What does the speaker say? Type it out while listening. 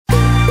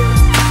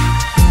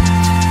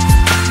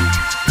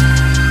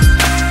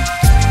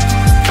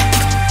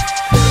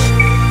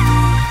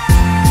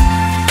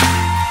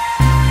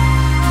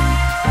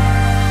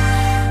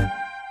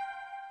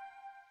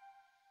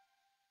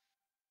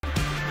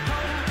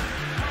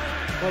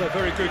Well, a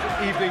very good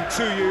evening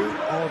to you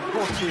on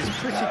what is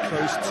pretty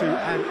close to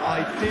an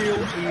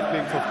ideal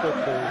evening for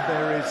football.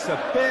 There is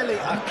barely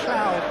a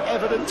cloud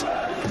evident.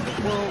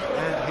 The world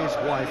and his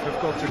wife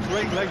have gone to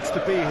great lengths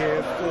to be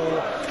here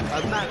for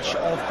a match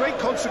of great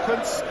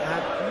consequence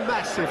and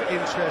massive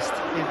interest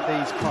in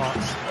these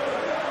parts.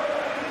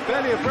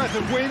 Barely a breath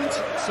of wind,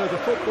 so the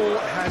football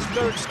has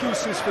no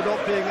excuses for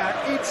not being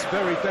at its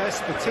very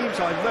best. The teams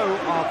I know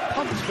are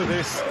pumped for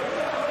this.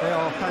 There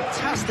are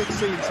fantastic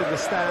scenes in the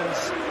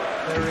stands.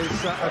 There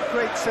is a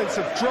great sense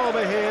of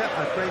drama here,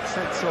 a great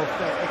sense of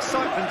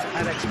excitement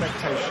and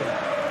expectation.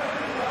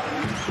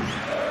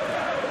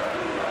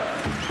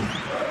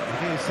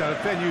 It is a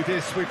venue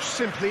this which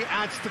simply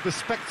adds to the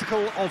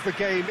spectacle of the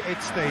game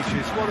it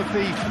stages. One of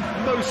the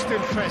most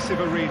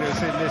impressive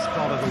arenas in this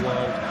part of the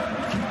world.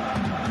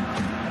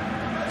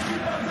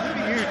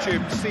 Who do you,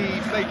 Jim,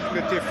 see making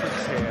the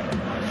difference here?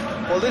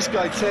 Well, this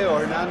guy, Theo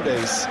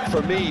Hernandez,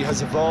 for me,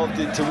 has evolved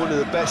into one of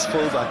the best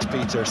fullbacks,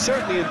 Peter.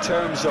 Certainly in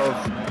terms of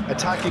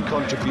attacking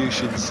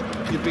contributions.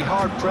 You'd be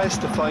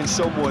hard-pressed to find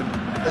someone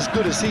as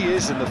good as he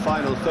is in the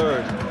final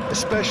third,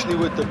 especially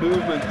with the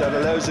movement that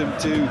allows him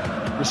to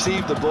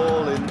receive the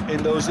ball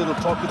in those little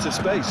pockets of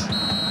space.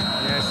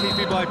 Yes, he'd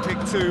be my pick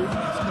too.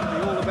 It's going to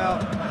be all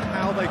about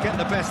how they get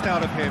the best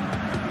out of him.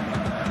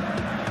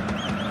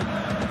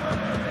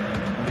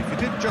 And if he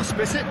didn't just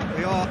miss it,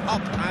 we are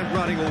up and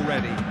running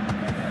already.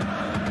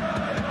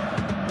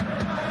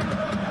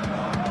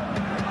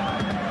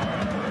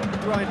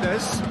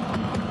 Reinders,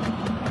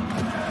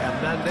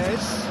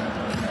 Hernandez,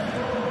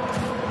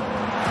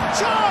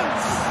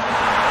 chance!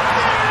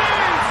 There it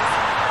is!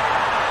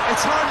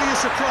 It's hardly a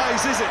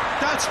surprise, is it?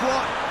 That's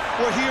what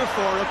we're here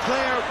for, a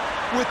player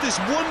with this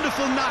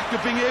wonderful knack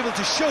of being able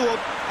to show up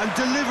and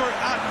deliver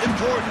at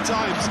important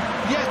times.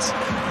 Yet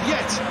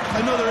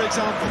another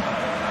example.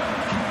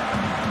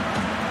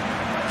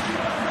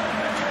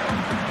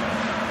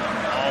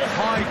 Oh,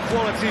 high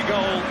quality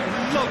goal,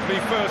 lovely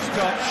first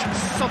touch,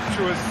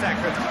 sumptuous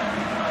second.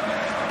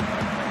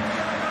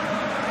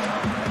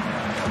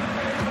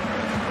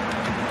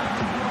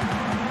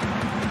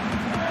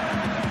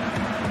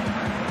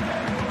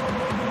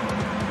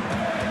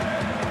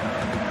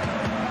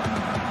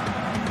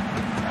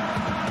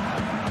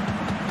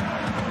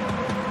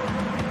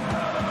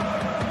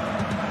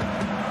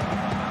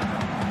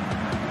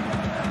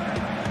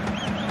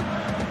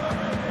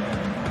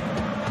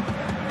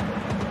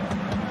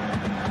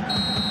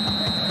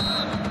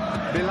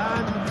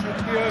 Milan take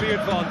the early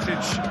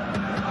advantage.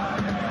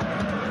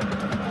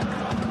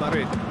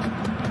 Marin.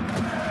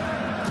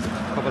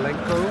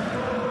 Kovalenko.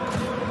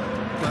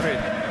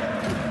 Marin.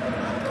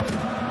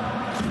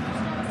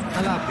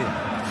 Calabria.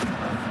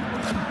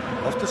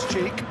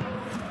 Loftus-Cheek.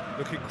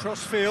 Looking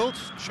cross-field,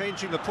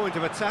 changing the point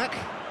of attack.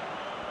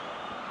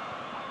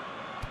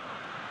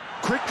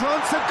 Quick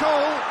glance at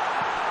goal.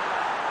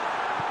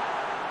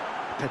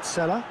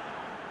 Petzela.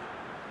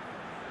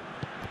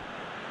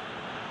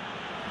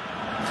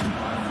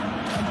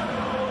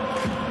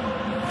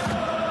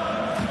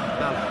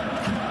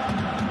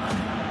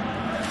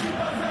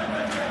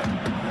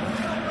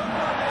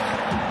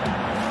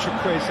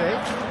 Chukwueze.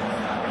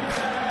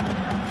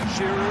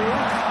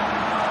 Giroud.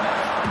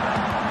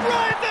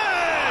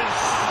 Reinders!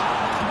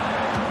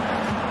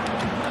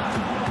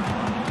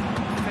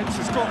 Fence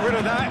has got rid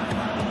of that.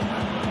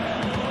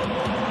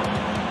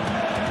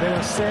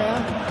 Benacer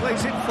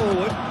plays it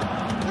forward.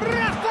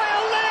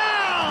 Rafael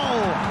Leao!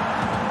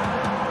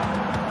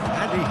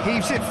 And he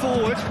heaves it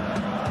forward.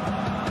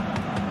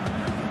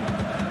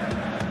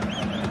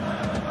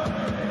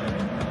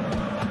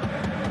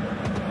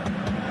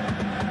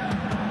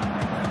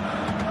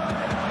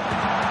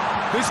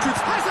 This could...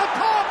 has a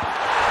pop!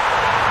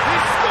 He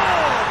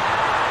scored!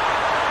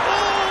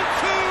 All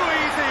too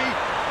easy!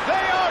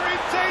 They are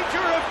in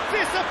danger of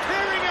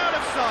disappearing out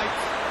of sight!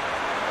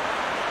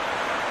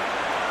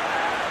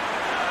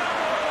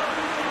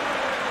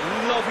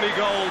 Lovely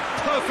goal,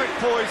 perfect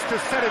poise to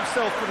set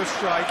himself for the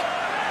strike.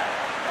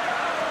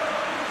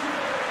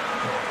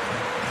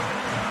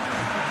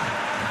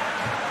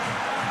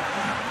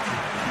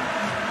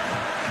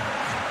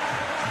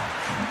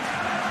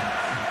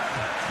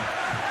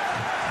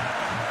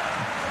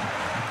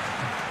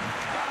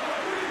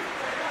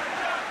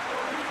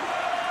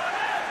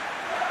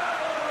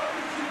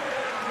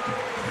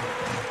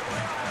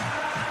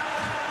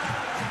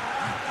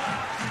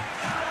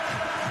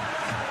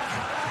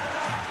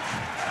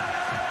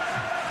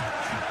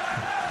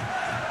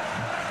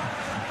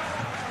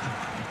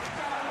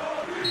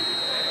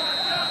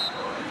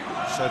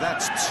 So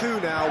that's two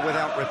now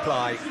without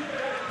reply.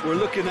 We're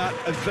looking at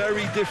a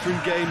very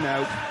different game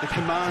now. The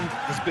command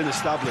has been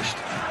established.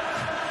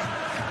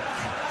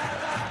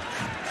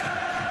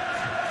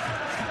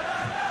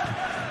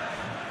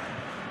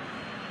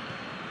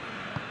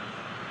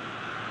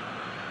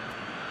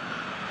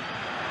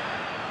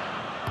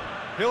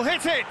 He'll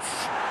hit it!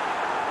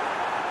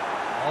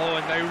 Oh,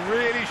 and they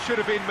really should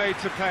have been made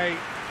to pay.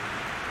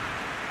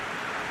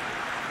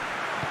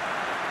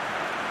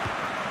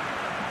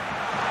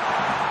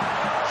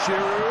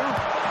 Giroud.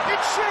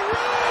 It's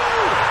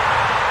Giroud!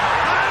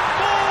 And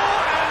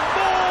more and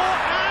more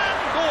and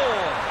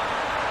more.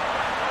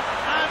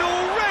 And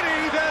already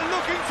they're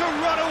looking to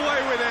run away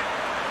with it.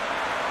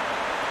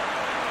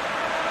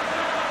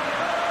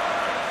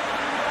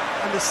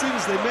 And as soon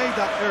as they made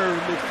that error in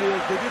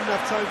midfield, they didn't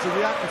have time to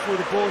react before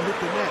the ball hit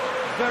the net.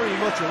 Very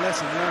much a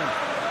lesson learned.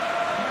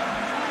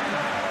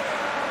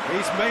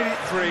 He's made it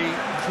 3.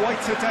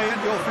 Quite a day at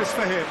the office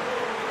for him.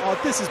 Oh,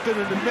 this has been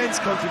an immense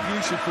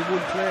contribution from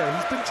one player.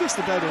 He's been just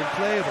about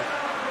unplayable.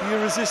 The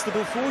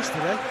irresistible force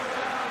today.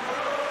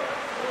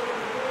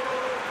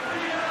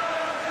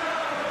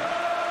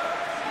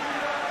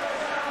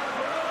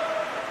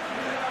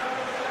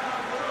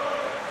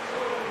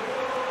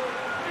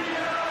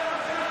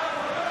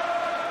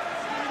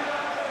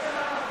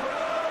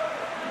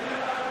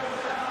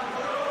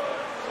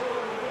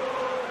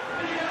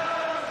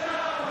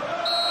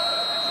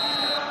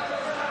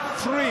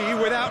 Three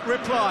without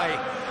reply.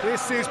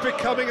 This is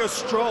becoming a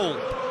stroll.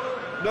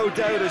 No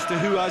doubt as to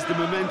who has the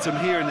momentum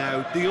here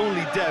now. The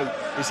only doubt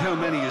is how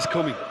many is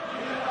coming.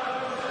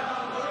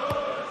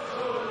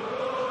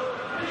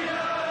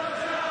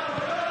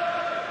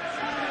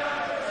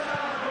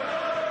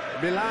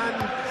 Milan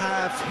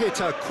have hit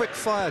a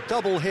quick-fire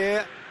double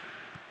here.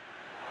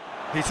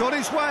 He's on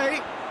his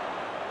way.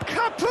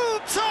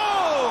 Caputo!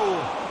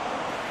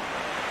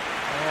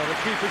 Oh, the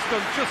keeper's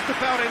done just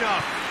about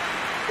enough.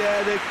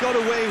 Yeah, they've got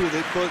away with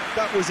it, but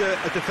that was a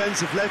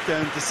defensive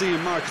letdown to see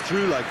him march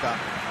through like that.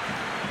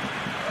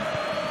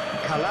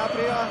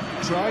 Calabria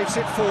drives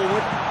it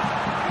forward.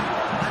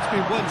 That's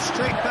been won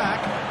straight back.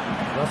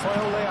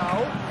 Rafael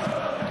Leao.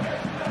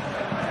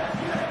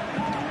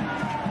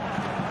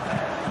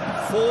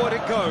 Forward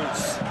it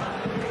goes.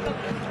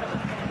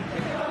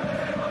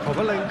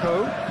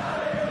 Kovalenko.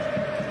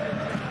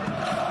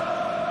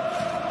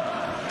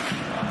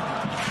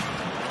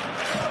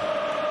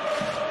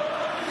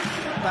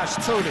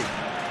 Bastoni.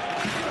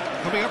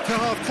 Coming up to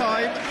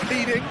half-time,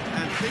 leading,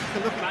 and things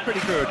are looking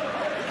pretty good.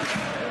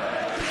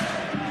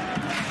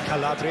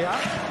 Calabria.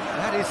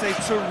 That is a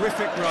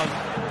terrific run.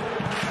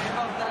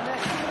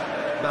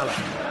 Mala.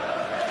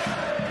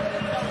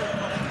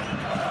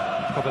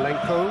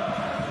 Kovalenko.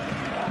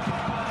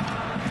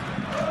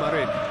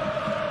 Marin.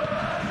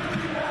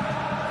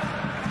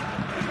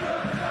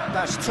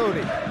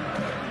 Bastoni.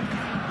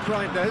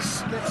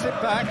 Grinders gets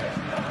it back.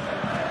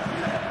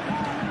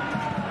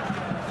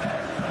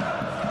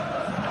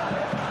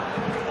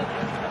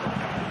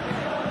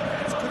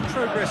 It's good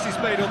progress he's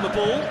made on the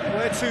ball.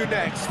 Where to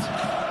next?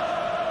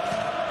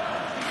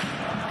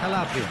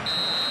 Calabria.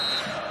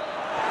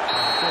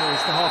 There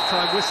is the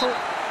half-time whistle.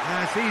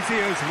 As easy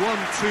as 1,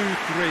 2,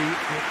 3.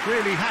 It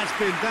really has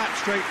been that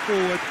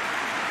straightforward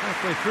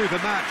halfway through the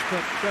match,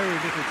 but very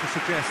little to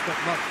suggest that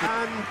much.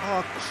 And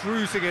are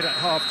cruising it at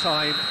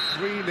half-time,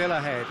 3-0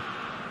 ahead.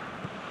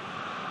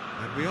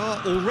 And we are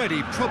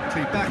already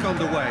promptly back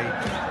underway.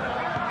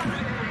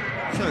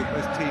 So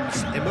both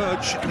teams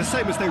emerge the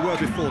same as they were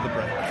before the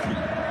break.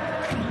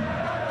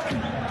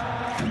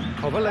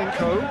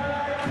 Kovalenko.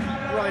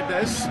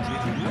 Reinders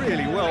did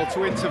really well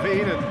to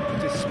intervene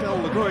and dispel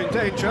the growing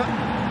danger.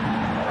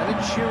 And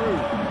it's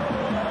Giroud.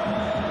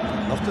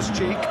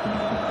 Loftus-Cheek.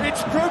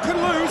 It's broken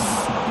loose!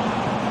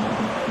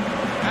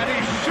 And he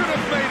should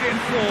have made it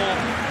 4.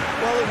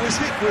 Well, it was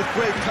hit with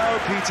great power,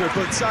 Peter,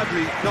 but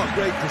sadly, not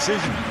great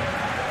precision.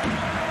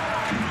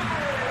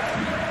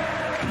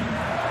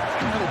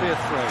 That'll be a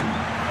throw.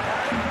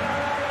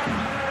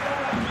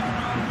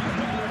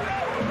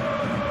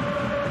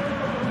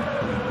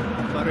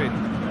 Marin.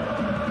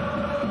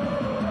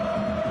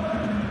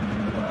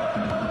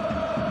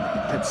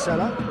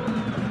 Petzela.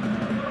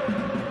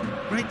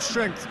 Great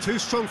strength, too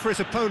strong for his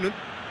opponent.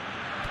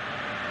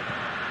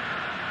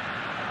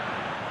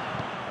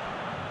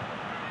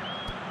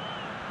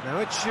 Now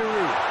it's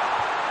Giroud.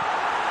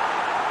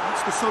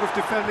 That's the sort of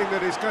defending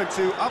that is going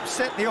to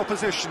upset the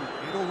opposition.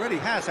 It already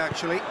has,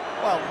 actually.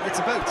 Well, it's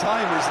about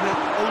time, isn't it?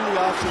 Only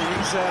after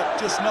he's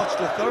just notched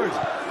a third.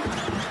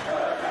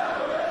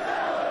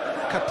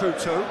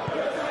 Caputo.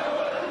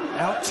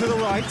 Out to the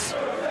right.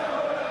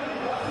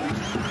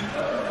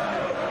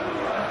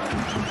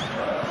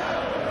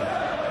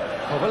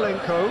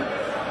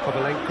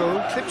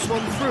 Kovalenko clips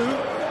one through.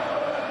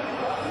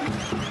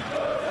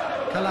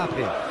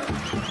 Calabria.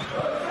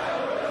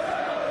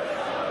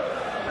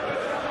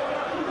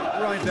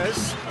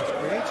 Reinders has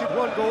created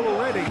one goal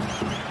already.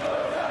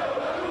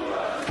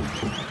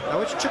 Now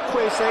it's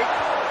Chukwueze.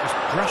 Just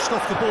brushed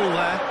off the ball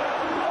there.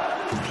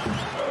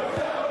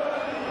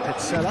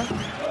 Petzela.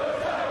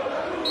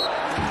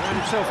 Ran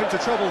himself into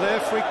trouble there.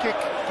 Free kick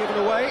given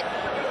away.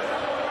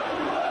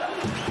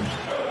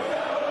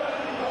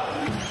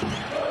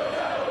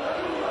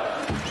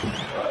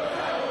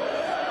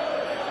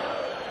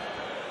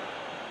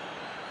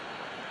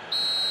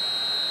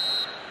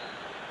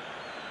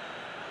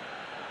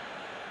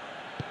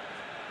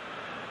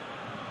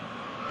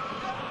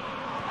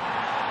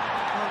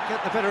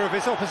 Get the better of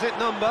his opposite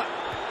number.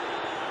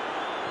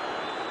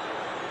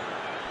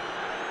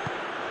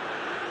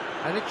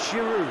 And it's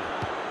Giroud.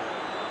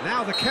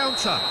 Now the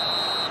counter.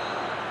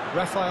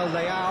 Rafael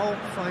Leao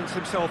finds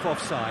himself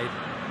offside.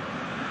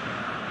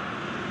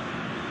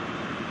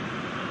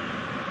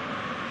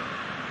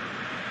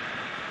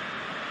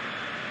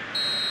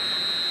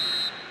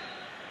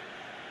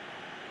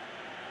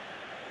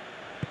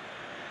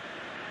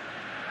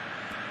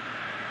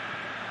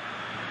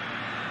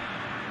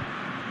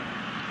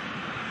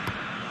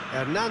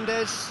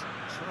 Hernandez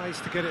tries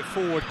to get it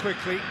forward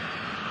quickly.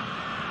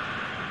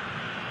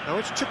 Now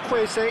it's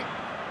Chukwueze.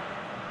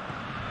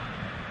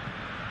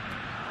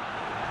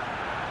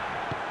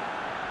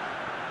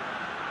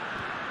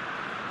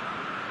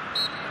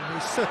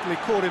 He's certainly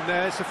caught him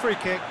there. It's a free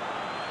kick.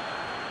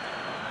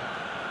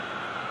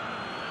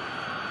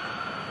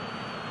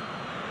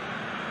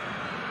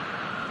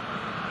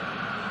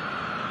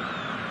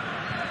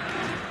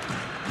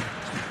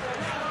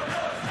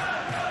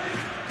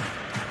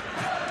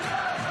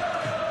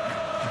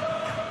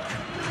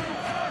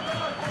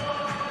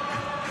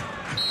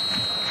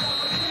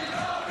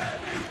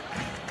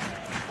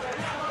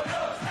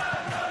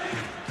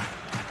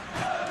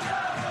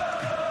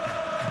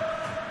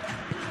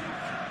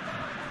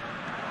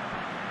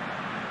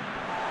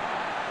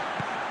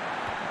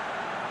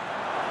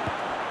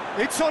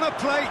 It's on a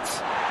plate.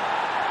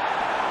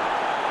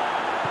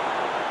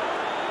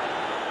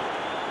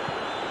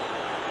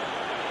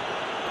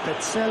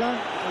 Petzela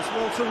does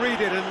well to read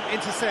it and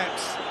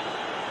intercepts.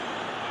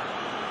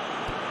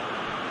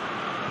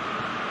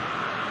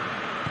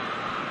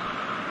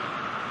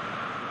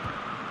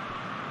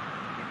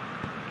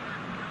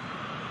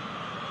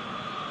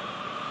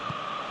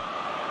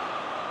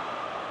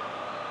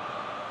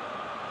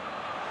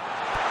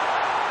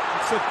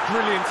 It's a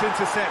brilliant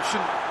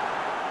interception.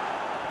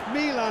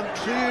 Milan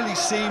clearly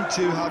seem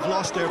to have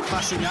lost their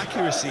passing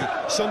accuracy,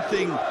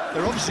 something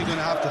they're obviously going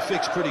to have to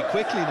fix pretty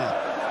quickly now.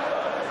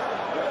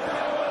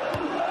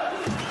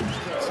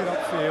 Gets it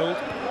upfield.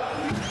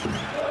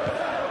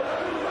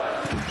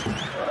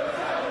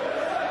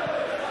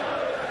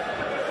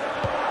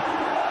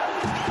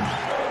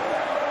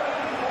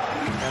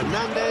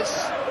 Hernandez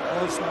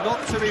was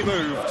not to be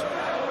moved.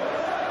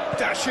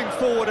 Dashing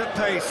forward at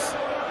pace.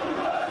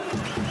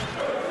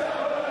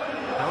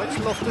 Now it's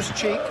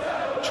Loftus-Cheek.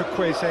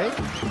 Chukwueze.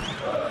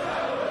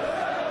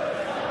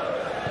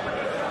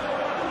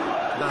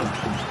 Malan.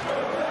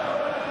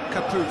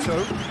 Caputo.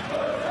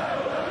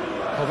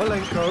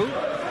 Kovalenko.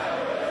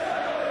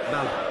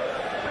 Malan.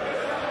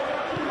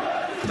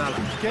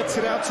 Malan gets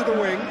it out to the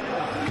wing.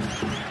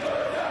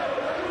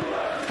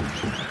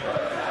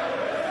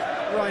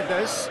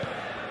 Reinders.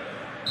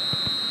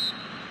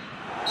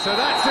 So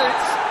that's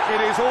it.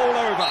 It is all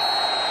over.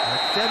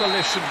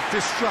 Demolition,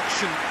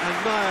 destruction,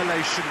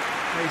 annihilation.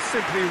 They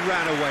simply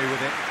ran away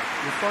with it.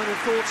 Your final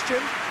thoughts,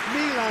 Jim?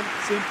 Milan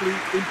simply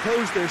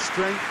imposed their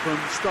strength from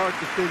start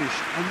to finish,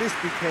 and this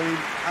became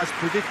as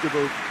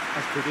predictable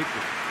as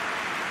predicted.